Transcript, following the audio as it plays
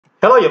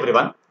Hello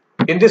everyone.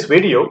 In this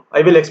video,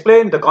 I will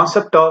explain the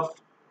concept of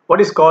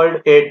what is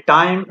called a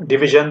time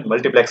division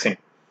multiplexing.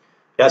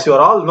 As you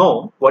all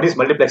know, what is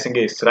multiplexing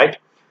is, right?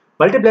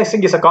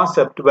 Multiplexing is a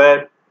concept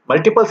where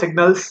multiple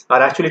signals are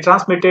actually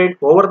transmitted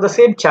over the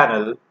same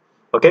channel,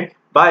 okay,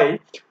 by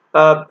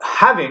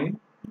allocating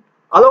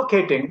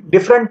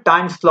different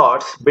time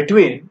slots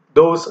between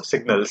those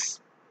signals,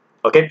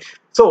 okay.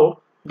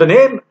 So the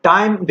name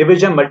time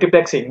division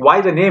multiplexing, why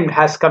the name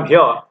has come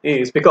here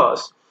is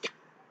because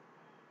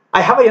I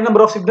have a n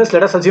number of signals,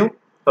 let us assume,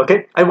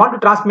 okay. I want to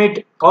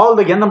transmit all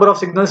the n number of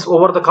signals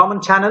over the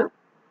common channel,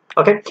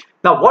 okay.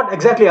 Now what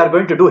exactly we are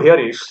going to do here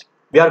is,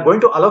 we are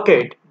going to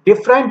allocate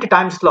different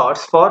time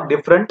slots for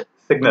different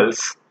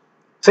signals.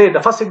 Say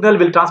the first signal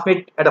will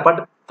transmit at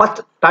a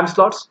first time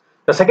slots,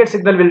 the second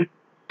signal will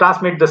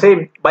transmit the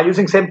same by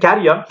using same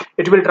carrier,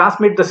 it will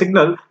transmit the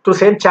signal through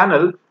same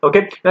channel,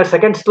 okay, in the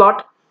second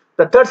slot.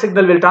 The third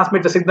signal will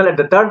transmit the signal at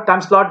the third time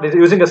slot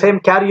using the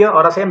same carrier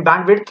or the same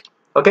bandwidth,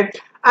 okay,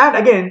 and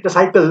again the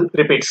cycle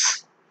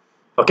repeats,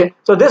 okay.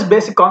 So this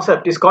basic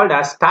concept is called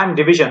as time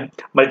division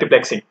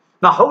multiplexing.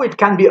 Now how it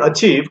can be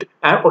achieved,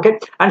 okay,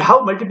 and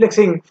how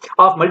multiplexing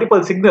of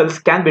multiple signals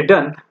can be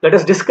done, let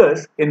us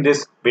discuss in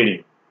this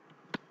video.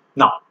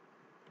 Now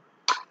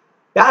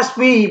as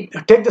we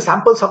take the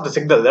samples of the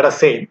signal, let us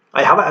say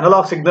I have an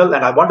analog signal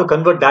and I want to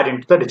convert that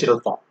into the digital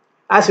form.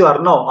 As you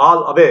are now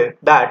all aware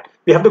that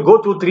we have to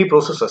go through three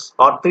processes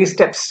or three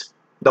steps.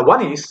 The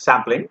one is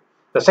sampling,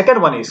 the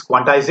second one is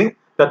quantizing,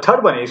 the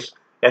third one is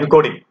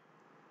encoding.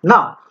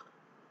 Now,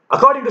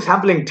 according to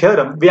sampling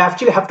theorem, we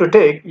actually have to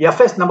take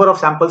Fs number of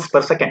samples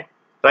per second,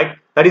 right?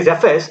 That is,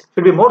 Fs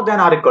should be more than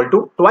or equal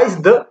to twice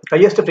the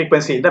highest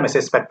frequency in the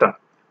message spectrum,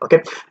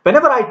 okay?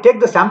 Whenever I take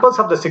the samples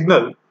of the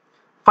signal,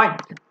 fine,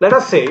 let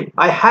us say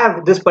I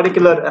have this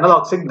particular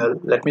analog signal.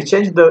 Let me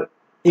change the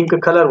ink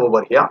color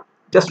over here.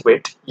 Just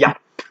wait. Yeah.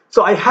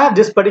 So I have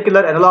this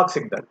particular analog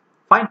signal.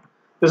 Fine.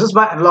 This is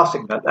my analog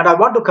signal, and I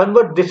want to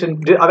convert this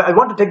I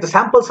want to take the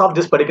samples of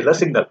this particular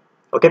signal.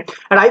 Okay.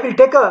 And I will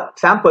take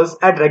samples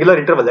at regular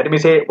interval. Let me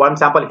say one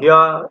sample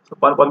here,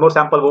 one more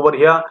sample over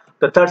here,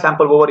 the third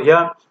sample over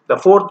here, the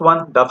fourth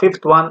one, the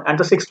fifth one, and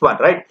the sixth one,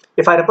 right?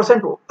 If I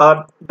represent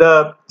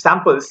the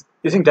samples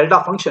using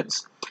delta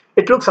functions,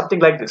 it looks something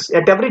like this.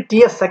 At every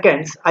ts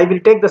seconds, I will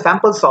take the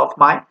samples of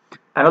my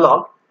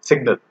analog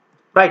signal,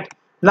 right?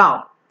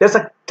 Now, there's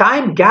a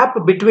time gap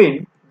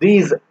between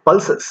these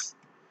pulses.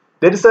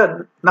 There is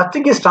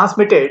nothing is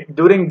transmitted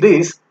during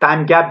this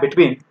time gap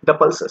between the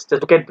pulses.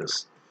 Just look at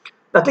this.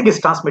 Nothing is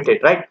transmitted,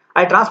 right?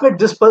 I transmit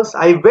this pulse.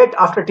 I wait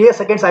after ts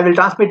seconds. I will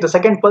transmit the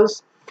second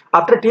pulse.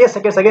 After ts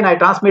seconds again, I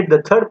transmit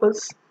the third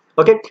pulse.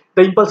 Okay,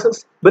 the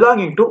impulses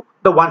belonging to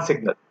the one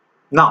signal.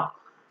 Now,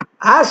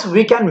 as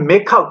we can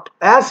make out,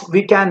 as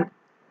we can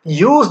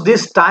use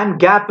this time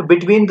gap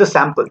between the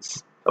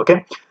samples,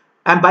 okay,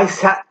 and by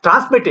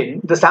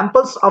transmitting the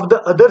samples of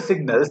the other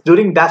signals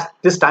during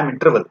this time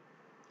interval,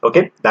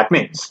 okay, that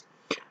means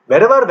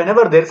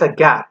whenever there is a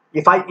gap,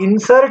 if I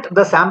insert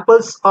the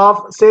samples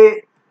of,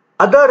 say,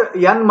 other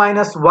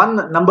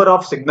n-1 number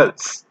of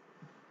signals,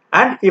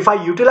 and if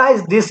I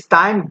utilize this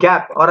time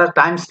gap or a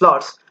time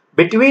slots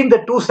between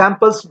the two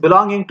samples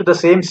belonging to the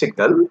same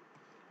signal,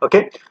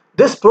 okay,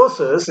 this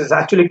process is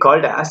actually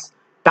called as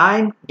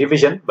time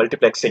division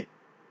multiplexing.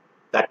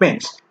 That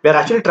means we are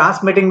actually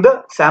transmitting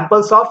the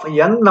samples of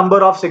n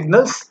number of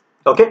signals,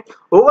 okay,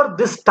 over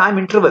this time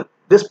interval,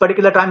 this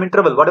particular time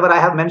interval, whatever I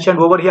have mentioned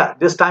over here,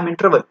 this time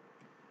interval,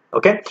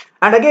 okay,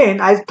 and again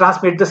I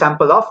transmit the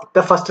sample of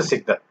the first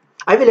signal.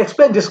 I will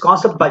explain this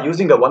concept by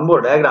using one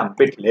more diagram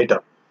bit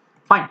later.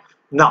 Fine.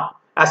 Now,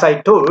 as I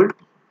told,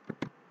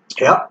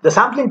 here, the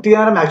sampling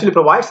theorem actually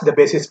provides the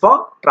basis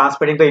for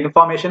transmitting the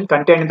information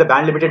contained in the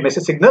band-limited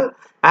message signal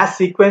as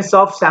sequence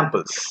of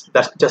samples.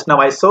 That's just now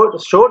I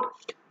showed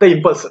the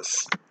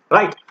impulses,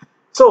 right?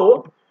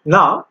 So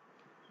now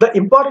the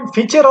important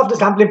feature of the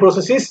sampling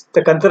process is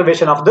the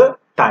conservation of the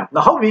time.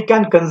 Now how we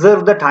can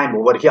conserve the time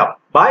over here?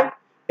 By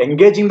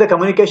engaging the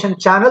communication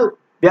channel.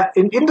 Yeah,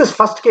 in this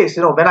first case,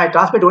 you know, when I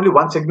transmit only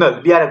one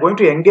signal, we are going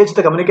to engage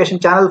the communication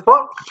channel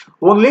for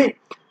only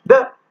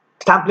the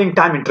sampling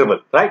time interval,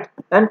 right?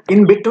 And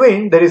in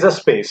between there is a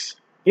space.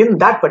 In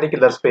that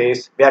particular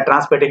space, we are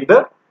transmitting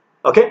the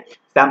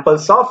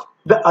samples of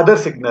the other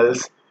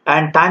signals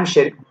and time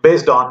sharing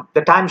based on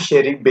the time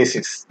sharing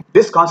basis.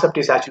 This concept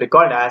is actually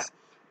called as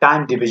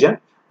time division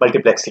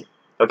multiplexing.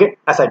 Okay,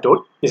 as I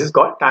told, this is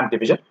called time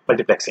division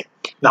multiplexing.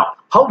 Now,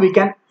 how we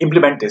can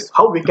implement this?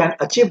 How we can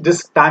achieve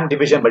this time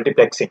division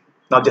multiplexing?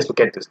 Now, just look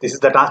at this. This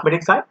is the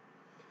transmitting side.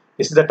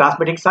 This is the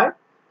transmitting side.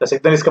 The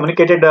signal is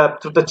communicated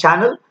through the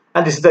channel,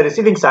 and this is the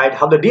receiving side.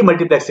 How the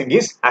demultiplexing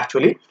is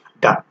actually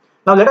done.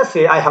 Now, let us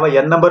say I have a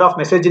n number of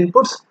message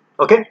inputs.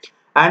 Okay,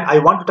 and I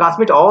want to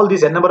transmit all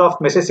these n number of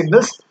message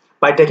signals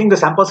by taking the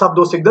samples of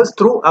those signals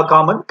through a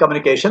common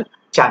communication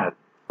channel.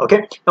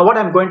 Okay, now what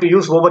I'm going to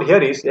use over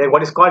here is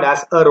what is called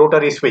as a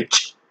rotary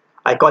switch.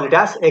 I call it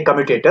as a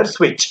commutator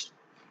switch.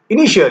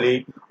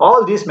 Initially,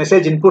 all these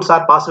message inputs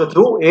are passed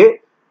through a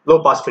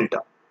low pass filter.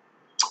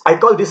 I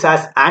call this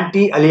as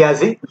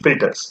anti-aliasing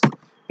filters,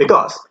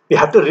 because we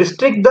have to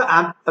restrict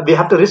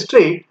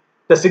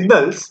the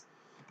signals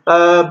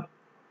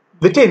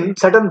within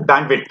certain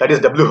bandwidth, that is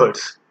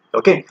W-hertz.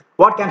 Okay,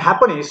 what can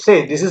happen is,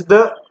 say this is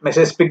the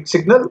message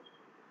signal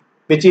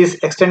which is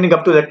extending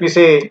up to, let me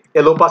say,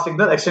 a low pass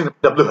signal extending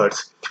to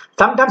W-hertz.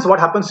 Sometimes what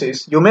happens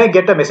is you may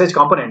get a message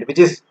component which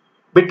is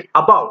bit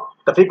above,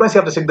 the frequency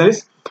of the signal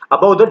is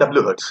above the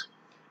W-hertz,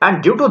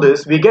 and due to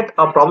this we get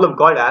a problem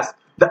called as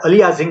the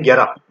aliasing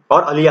error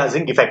or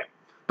aliasing effect.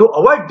 To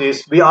avoid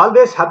this, we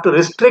always have to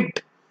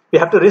restrict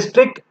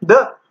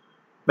the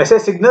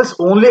message signals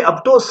only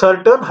up to a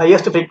certain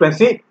highest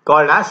frequency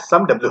called as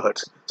some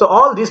W-hertz. So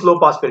all these low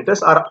pass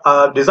filters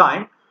are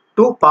designed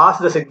to pass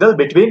the signal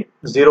between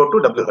 0 to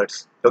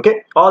W-hertz.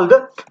 Okay, all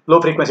the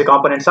low frequency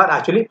components are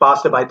actually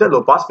passed by the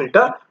low pass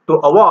filter to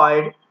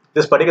avoid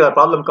this particular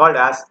problem called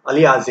as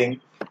aliasing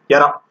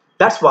error.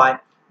 That's why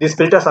these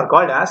filters are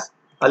called as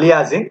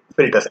aliasing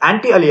filters,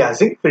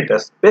 anti-aliasing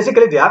filters.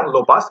 Basically they are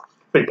low pass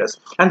filters,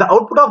 and the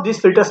output of these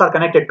filters are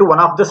connected to one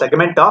of the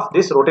segment of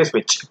this rotary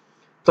switch.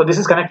 So this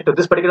is connected to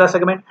this particular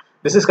segment,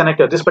 this is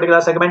connected to this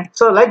particular segment.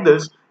 So like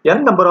this,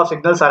 n number of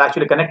signals are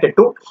actually connected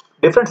to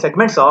different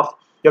segments of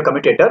your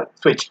commutator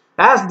switch.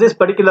 As this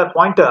particular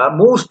pointer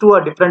moves to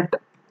a different,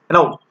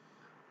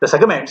 the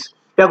segments,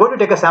 we are going to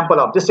take a sample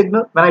of this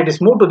signal. When it is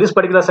moved to this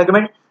particular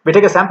segment, we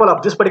take a sample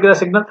of this particular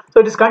signal. So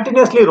it is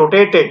continuously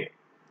rotated,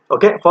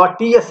 okay, for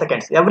ts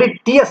seconds.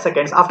 Every ts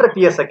seconds, after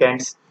ts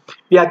seconds,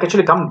 we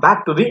actually come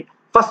back to the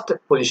first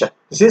position.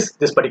 This is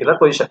this particular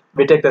position.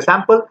 We take the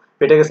sample,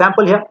 we take a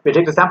sample here, we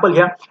take the sample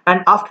here,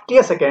 and after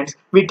ts seconds,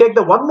 we take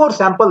the one more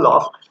sample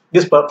of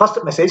this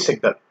first message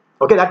signal.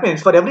 Okay, that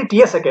means for every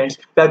ts seconds,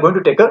 we are going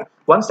to take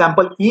one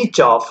sample each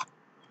of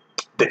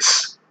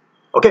this.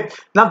 Okay,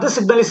 now this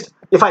signal is,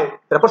 if I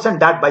represent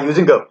that by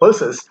using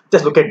pulses,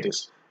 just look at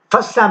this.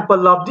 First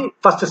sample of the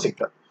first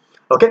signal.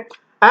 Okay,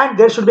 and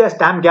there should be a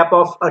time gap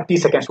of t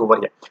seconds over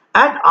here.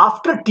 And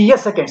after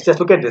ts seconds,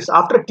 just look at this.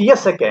 After ts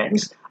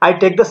seconds, I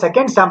take the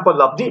second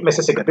sample of the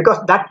message signal,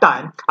 because that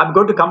time I'm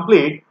going to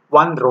complete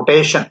one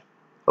rotation.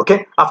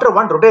 Okay, after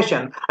one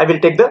rotation, I will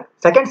take the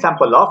second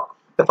sample of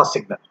the first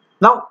signal.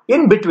 Now,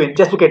 in between,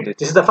 just look at this.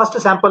 This is the first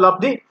sample of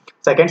the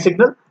second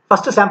signal,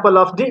 first sample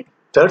of the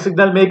third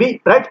signal,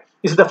 maybe, right?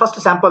 This is the first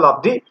sample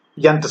of the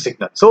nth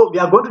signal. So, we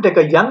are going to take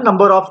a n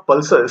number of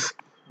pulses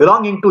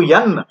belonging to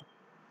n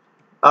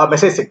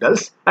message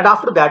signals, and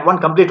after that, one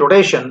complete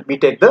rotation, we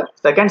take the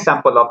second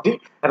sample of the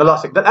analog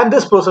signal, and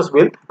this process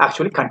will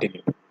actually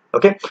continue.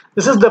 Okay,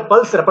 this is the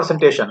pulse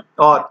representation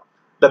or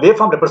the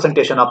waveform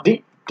representation of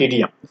the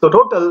TDM. So,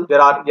 total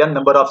there are n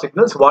number of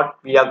signals what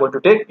we are going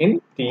to take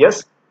in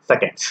ts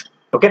seconds.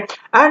 Okay,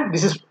 and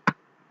this is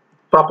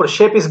proper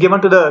shape is given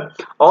to the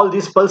all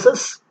these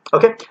pulses.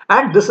 Okay,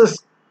 and this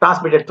is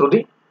transmitted through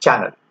the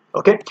channel.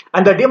 Okay,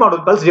 and the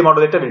pulse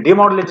demodulator will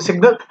demodulate the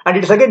signal, and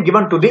it is again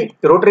given to the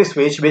rotary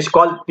switch, which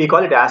we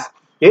call it as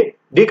a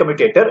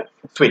decommutator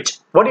switch.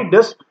 What it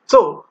does,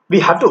 so we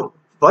have to,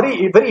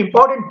 very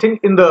important thing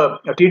in the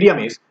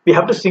TDM is we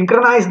have to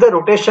synchronize the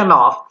rotation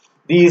of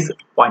these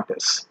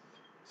pointers.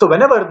 So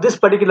whenever this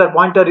particular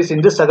pointer is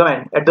in this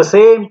segment, at the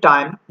same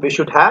time we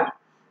should have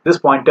this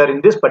pointer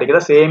in this particular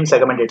same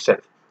segment itself,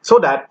 so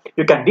that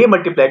you can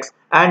demultiplex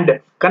and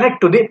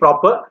connect to the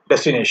proper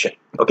destination.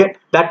 Okay,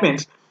 that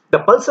means the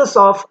pulses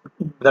of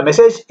the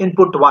message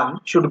input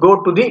 1 should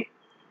go to the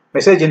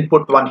message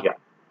input 1 here,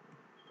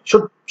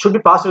 should be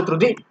passed through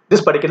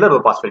this particular low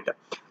pass filter.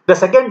 The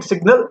second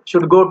signal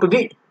should go to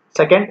the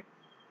second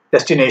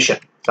destination,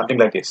 something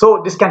like this.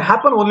 So this can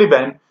happen only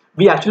when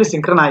we actually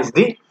synchronize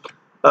the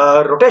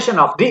rotation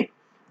of the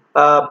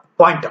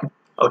pointer.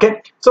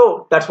 Okay,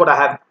 so that's what I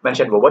have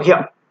mentioned over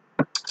here.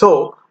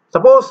 So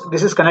suppose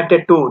this is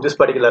connected to this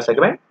particular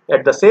segment,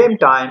 at the same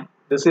time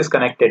this is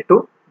connected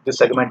to this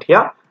segment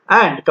here,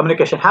 and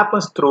communication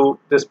happens through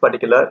this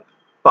particular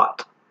path.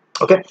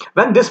 Okay,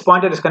 when this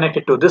pointer is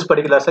connected to this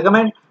particular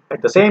segment,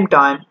 at the same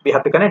time we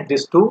have to connect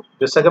this to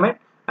this segment,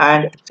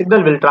 and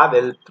signal will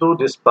travel through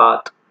this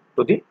path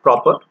to the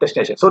proper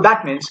destination. So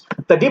that means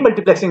the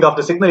demultiplexing of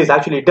the signal is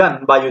actually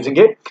done by using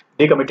a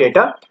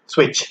decommutator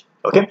switch.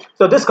 Okay,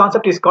 so this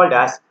concept is called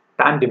as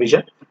time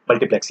division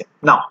multiplexing.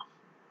 Now,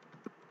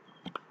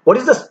 what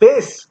is the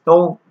space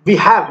we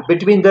have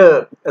between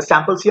the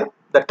samples here?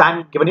 The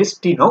time given is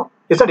t,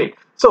 isn't it?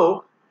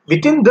 So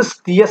within this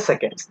ts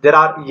seconds, there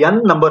are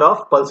n number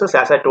of pulses,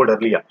 as I told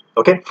earlier.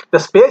 Okay, the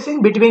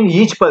spacing between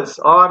each pulse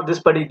or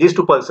these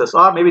two pulses,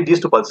 or maybe these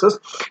two pulses,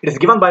 it is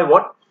given by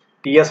what?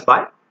 Ts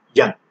by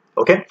n.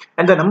 Okay,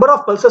 and the number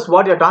of pulses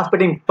what you are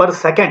transmitting per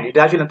second, it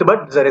is actually nothing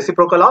but the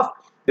reciprocal of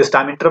this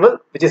time interval,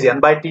 which is n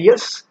by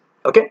ts.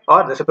 Okay,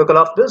 or reciprocal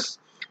of this,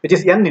 which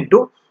is n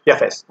into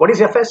fs. What is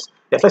fs?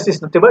 Fs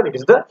is nothing but it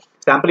is the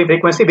sampling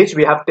frequency which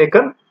we have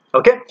taken.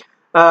 Okay,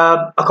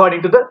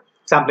 according to the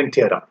sampling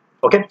theorem.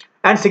 Okay,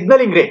 and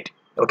signaling rate.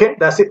 Okay,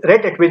 the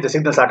rate at which the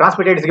signals are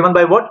transmitted is given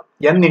by what?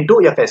 N into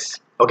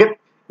fs. Okay,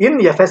 in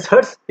fs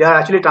hertz, you are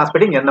actually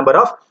transmitting n number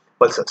of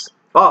pulses,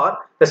 or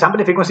the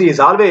sampling frequency is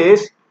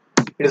always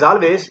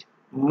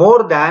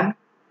more than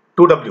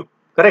 2W,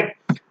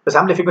 correct? The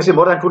sampling frequency is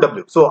more than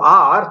 2W. So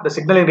R, the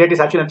signaling rate, is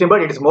actually nothing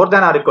but it is more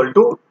than or equal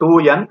to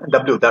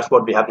 2NW. That's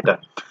what we have written.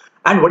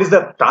 And what is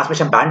the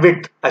transmission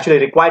bandwidth actually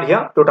required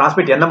here to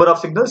transmit n number of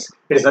signals?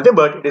 It is nothing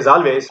but it is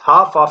always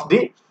half of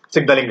the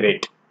signaling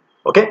rate.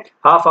 Okay,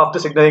 half of the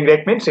signaling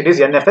rate means it is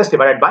NFS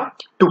divided by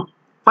 2.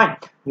 Fine.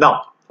 Now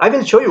I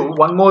will show you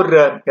one more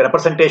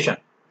representation.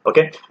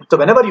 Okay, so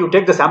whenever you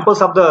take the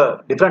samples of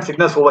the different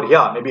signals over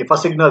here, maybe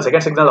first signal,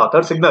 second signal, or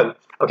third signal,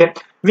 okay,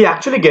 we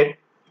actually get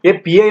a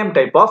PAM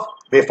type of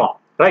waveform,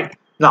 right?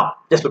 Now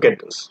just look at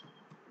this.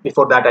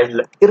 Before that, I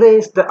will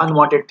erase the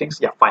unwanted things.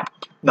 Yeah, fine.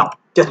 Now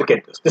just look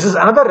at this. This is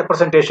another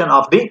representation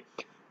of the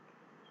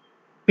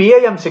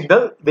PAM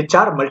signal which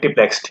are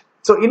multiplexed.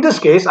 So in this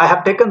case, I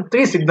have taken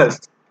 3 signals.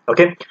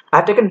 Okay, I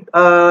have taken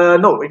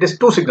no, it is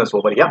 2 signals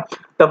over here.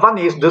 The one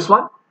is this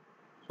one.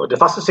 So the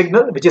first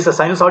signal, which is a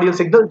sinusoidal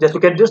signal, just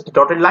look at this, the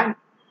dotted line.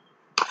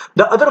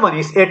 The other one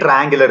is a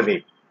triangular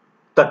wave.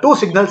 The 2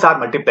 signals are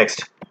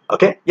multiplexed.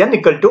 Okay, n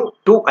equal to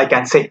 2, I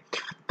can say.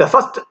 The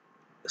first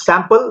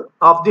sample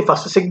of the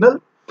first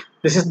signal,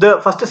 this is the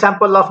first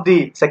sample of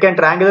the second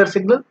triangular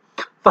signal.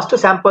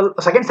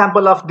 Second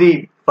sample of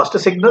the first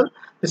signal.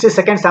 This is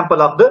second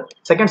sample of the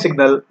second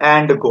signal,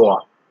 and go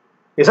on.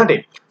 Isn't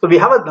it? So we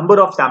have a number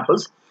of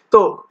samples.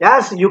 So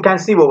as you can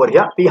see over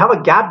here, we have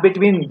a gap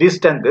between this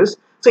and this.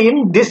 So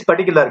in this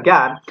particular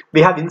gap,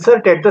 we have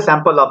inserted the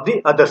sample of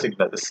the other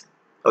signals.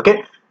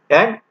 Okay,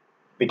 and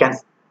we can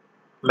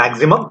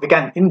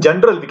in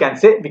general we can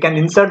say we can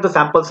insert the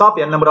samples of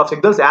n number of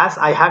signals as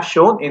I have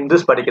shown in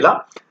this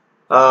particular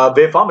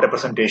waveform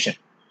representation.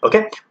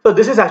 Okay, so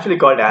this is actually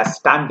called as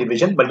time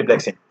division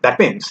multiplexing. That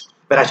means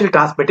we're actually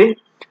transmitting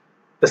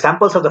the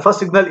samples of the first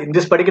signal in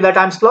this particular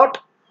time slot.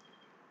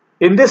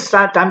 In this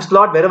time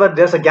slot, wherever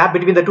there's a gap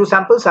between the 2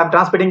 samples, I'm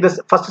transmitting this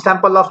first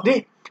sample of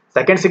the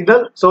second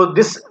signal. So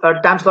this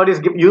time slot is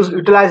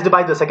utilized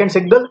by the second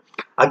signal,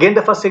 again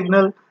the first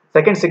signal,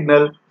 second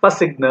signal, first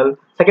signal,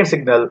 second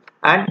signal,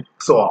 and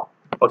so on.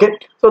 Okay,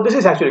 so this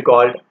is actually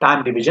called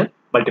time division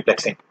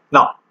multiplexing.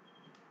 Now,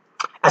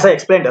 as I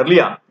explained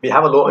earlier, we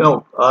have a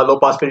low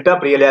pass filter,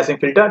 pre-aliasing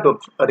filter to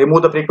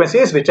remove the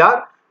frequencies which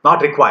are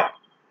not required.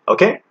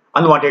 Okay,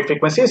 unwanted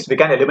frequencies we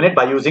can eliminate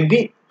by using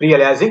the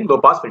pre-aliasing low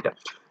pass filter.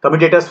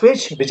 Commutator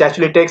switch, which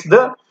actually takes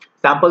the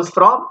samples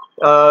from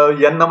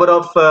n number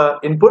of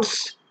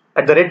inputs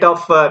at the rate of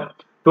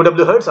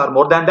 2W hertz or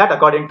more than that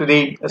according to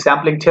the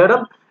sampling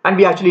theorem, and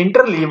we actually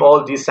interleave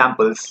all these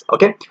samples,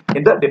 okay,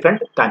 in the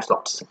different time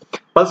slots.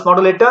 Pulse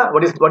modulator,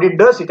 what it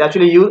does, it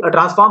actually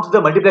transforms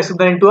the multiplex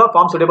signal into a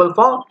form suitable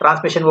for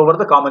transmission over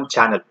the common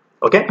channel.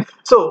 Okay,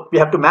 so we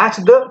have to match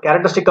the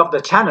characteristic of the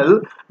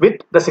channel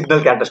with the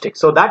signal characteristic.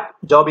 So that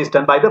job is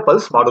done by the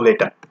pulse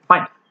modulator.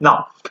 Fine.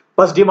 Now,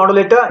 pulse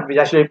demodulator, which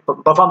actually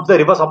performs the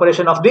reverse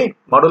operation of the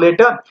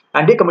modulator,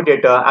 and the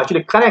commutator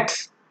actually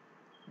connects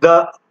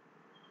the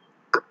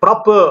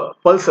proper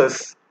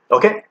pulses,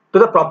 okay, to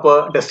the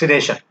proper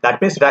destination.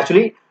 That means it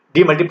actually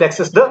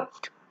demultiplexes the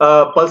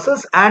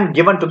pulses and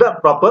given to the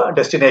proper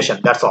destination.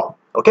 That's all.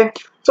 Okay,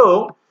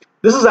 so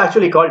this is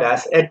actually called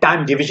as a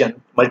time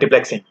division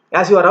multiplexing.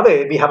 As you are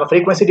aware, we have a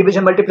frequency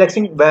division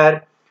multiplexing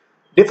where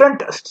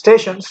different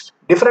stations,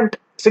 different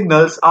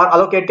signals are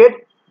allocated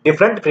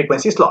different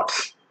frequency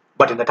slots.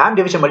 But in the time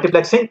division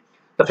multiplexing,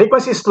 the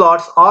frequency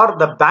slots or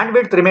the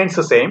bandwidth remains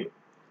the same.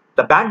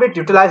 The bandwidth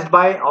utilized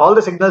by all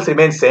the signals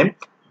remains same,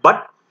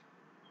 but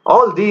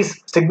all these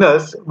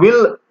signals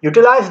will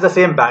utilize the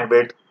same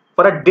bandwidth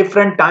for a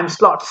different time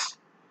slots.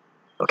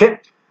 Okay,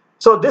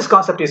 so this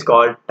concept is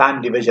called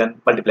time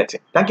division multiplexing.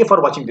 Thank you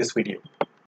for watching this video.